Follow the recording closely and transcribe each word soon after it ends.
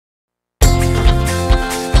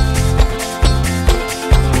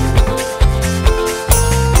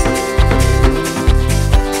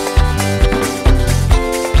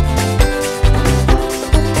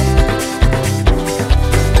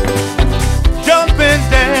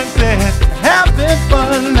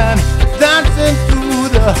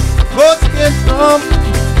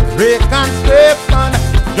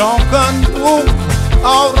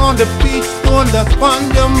on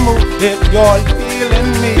the move if you're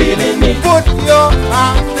feeling me. Put your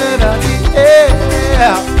hands in the air.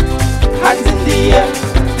 Hands in the air.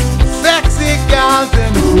 Sexy gals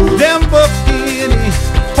in them bikini,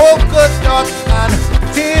 polka dot and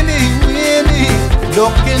teeny weeny,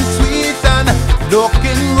 looking sweet and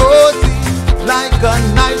looking rosy, like a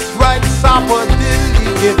nice ripe sapodilly.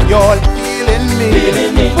 If you're feeling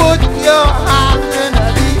me, put your hands in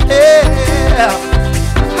the air.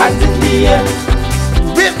 Hands in the air.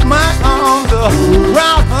 With my arms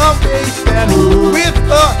around her waist and with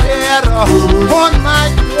her head on my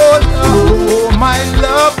shoulder. Oh, my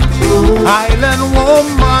lovely island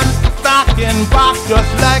woman, stacking back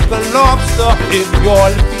just like a lobster. If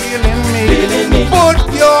you're feeling me, put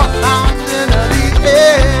your hands in the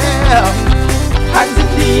air. Hands in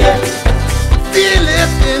the air. Feel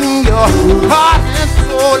it in your heart and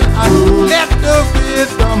soul, and let the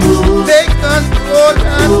rhythm take control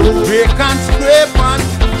and break and scrape and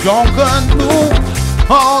junk and move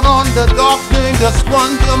out on the dock, just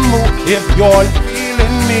want to move. If you're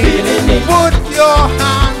feeling me, put your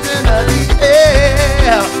hands in the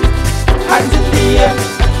air. Hands in the air.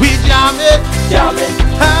 We jamming,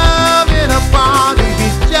 having a party. We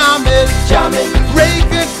jamming,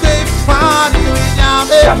 Rakin safe party. We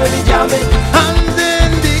jamming, hands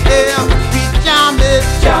in the air. We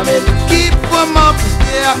jamming, keep them up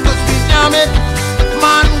there, 'cause we jamming,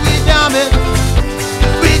 man, we jamming,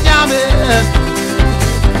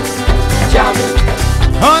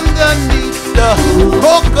 underneath the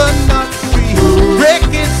coconut tree,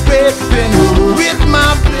 breaking, scraping with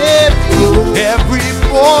my baby.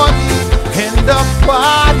 Everybody in the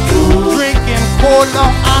party, drinking cola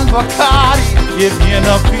and Bacardi. If you're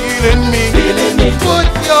not feeling me, put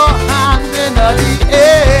your hands in the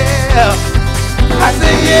air. I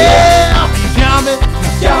say yeah, we jamming,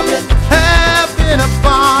 having a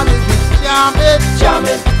party, we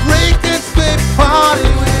jamming, breaking, scrape party,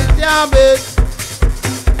 we jamming.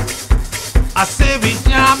 I say we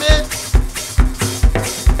jamming,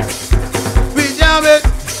 we jamming,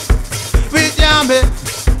 we jamming,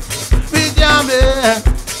 we jamming,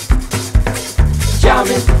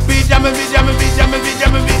 we jamming, we jamming, we jamming, we jamming,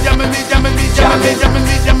 we jamming, we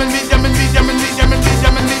jamming, we jamming, we jamming, we jamming, we jamming, we jamming, we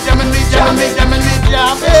jamming, we jamming, we jamming, we jamming, we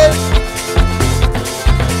jamming.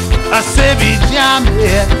 I say we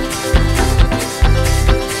jamming,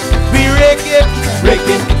 we raking,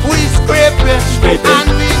 we scraping, and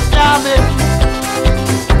we jamming.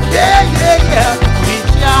 Yeah, we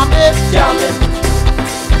jamming.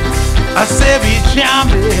 I say we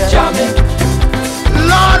jamming,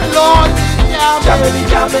 Lord, we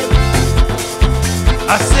jamming.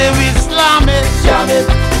 I say we slamming,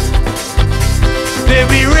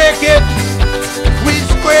 baby, raking, we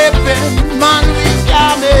scraping, man, we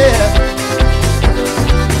jamming.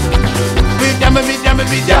 We jamming, we jamming,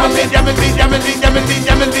 we jamming, we jamming, we jamming, we jamming, we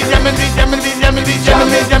jamming, we jamming, we jamming, we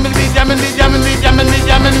jamming, we jamming, we jamming, we jamming, we jamming, we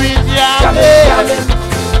jamming, we jamming.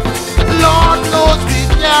 Lord knows we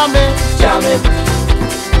jamming.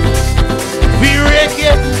 We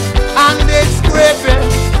raking and they scraping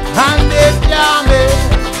and they jamming.